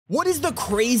What is the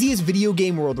craziest video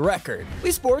game world record?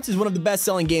 Wii Sports is one of the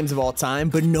best-selling games of all time,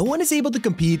 but no one is able to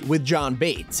compete with John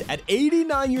Bates. At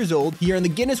 89 years old, he earned the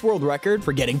Guinness World Record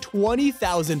for getting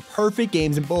 20,000 perfect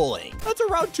games in bowling. That's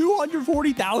around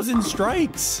 240,000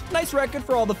 strikes. Nice record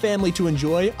for all the family to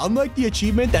enjoy, unlike the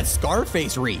achievement that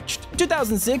Scarface reached. In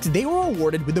 2006, they were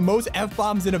awarded with the most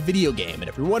F-bombs in a video game, and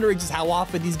if you're wondering just how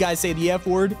often these guys say the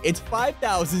F-word, it's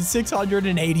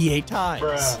 5,688 times.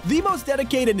 Bruh. The most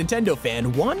dedicated Nintendo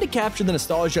fan wanted to capture the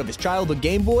nostalgia of his childhood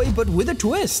Game Boy, but with a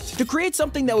twist. To create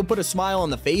something that would put a smile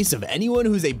on the face of anyone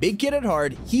who's a big kid at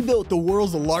heart, he built the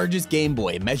world's largest Game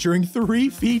Boy, measuring 3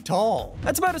 feet tall.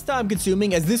 That's about as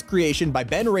time-consuming as this creation by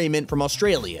Ben Raymond from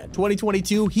Australia. In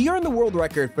 2022, he earned the world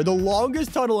record for the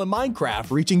longest tunnel in Minecraft,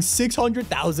 reaching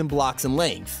 600,000 blocks in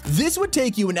length. This would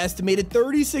take you an estimated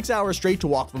 36 hours straight to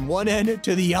walk from one end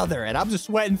to the other, and I'm just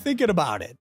sweating thinking about it.